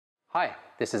Hi,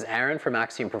 this is Aaron from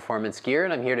Axiom Performance Gear,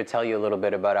 and I'm here to tell you a little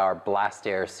bit about our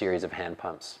Blastair series of hand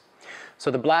pumps.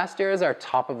 So the Blastair is our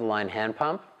top-of-the-line hand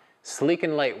pump. Sleek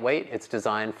and lightweight, it's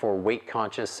designed for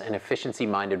weight-conscious and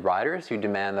efficiency-minded riders who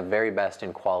demand the very best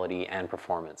in quality and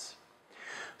performance.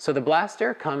 So the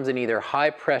Blastair comes in either high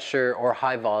pressure or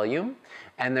high volume,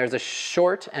 and there's a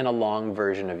short and a long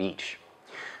version of each.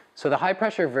 So the high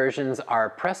pressure versions are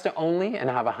Presta only and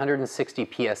have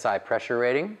 160 psi pressure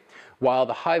rating, while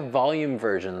the high volume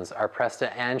versions are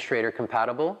Presta and Schrader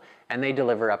compatible, and they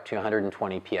deliver up to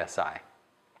 120 psi.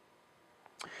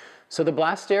 So the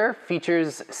Blastair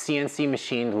features CNC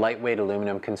machined lightweight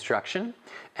aluminum construction,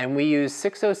 and we use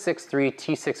 6063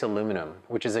 T6 aluminum,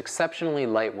 which is exceptionally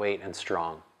lightweight and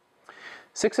strong.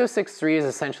 6063 is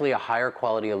essentially a higher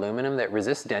quality aluminum that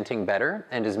resists denting better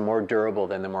and is more durable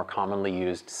than the more commonly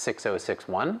used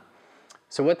 6061.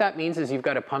 So what that means is you've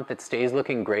got a pump that stays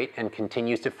looking great and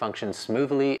continues to function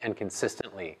smoothly and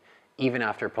consistently, even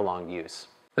after prolonged use.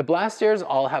 The Blastairs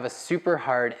all have a super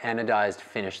hard anodized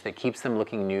finish that keeps them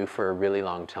looking new for a really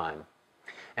long time.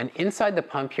 And inside the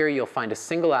pump here, you'll find a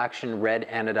single action red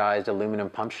anodized aluminum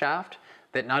pump shaft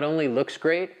that not only looks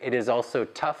great, it is also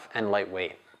tough and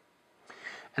lightweight.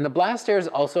 And the Blastairs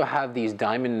also have these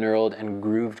diamond knurled and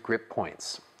grooved grip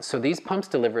points. So these pumps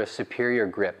deliver a superior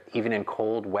grip even in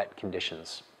cold, wet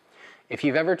conditions. If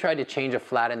you've ever tried to change a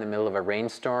flat in the middle of a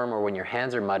rainstorm or when your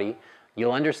hands are muddy,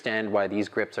 you'll understand why these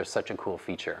grips are such a cool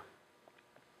feature.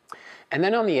 And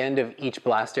then on the end of each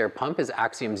Blastair pump is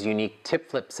Axiom's unique tip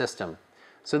flip system.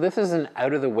 So this is an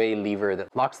out-of-the-way lever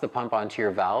that locks the pump onto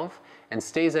your valve and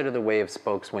stays out of the way of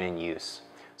spokes when in use.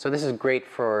 So this is great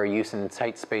for use in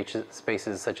tight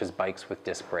spaces such as bikes with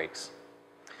disc brakes.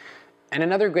 And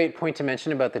another great point to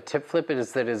mention about the tip flip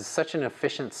is that it is such an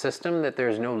efficient system that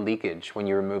there's no leakage when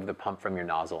you remove the pump from your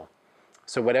nozzle.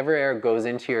 So whatever air goes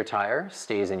into your tire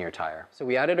stays in your tire. So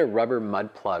we added a rubber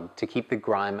mud plug to keep the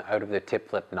grime out of the tip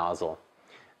flip nozzle.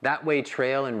 That way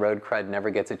trail and road crud never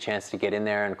gets a chance to get in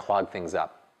there and clog things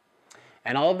up.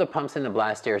 And all of the pumps in the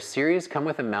Blastair series come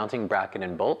with a mounting bracket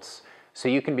and bolts, so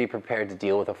you can be prepared to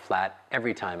deal with a flat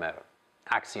every time out.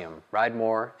 Axiom, ride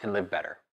more and live better.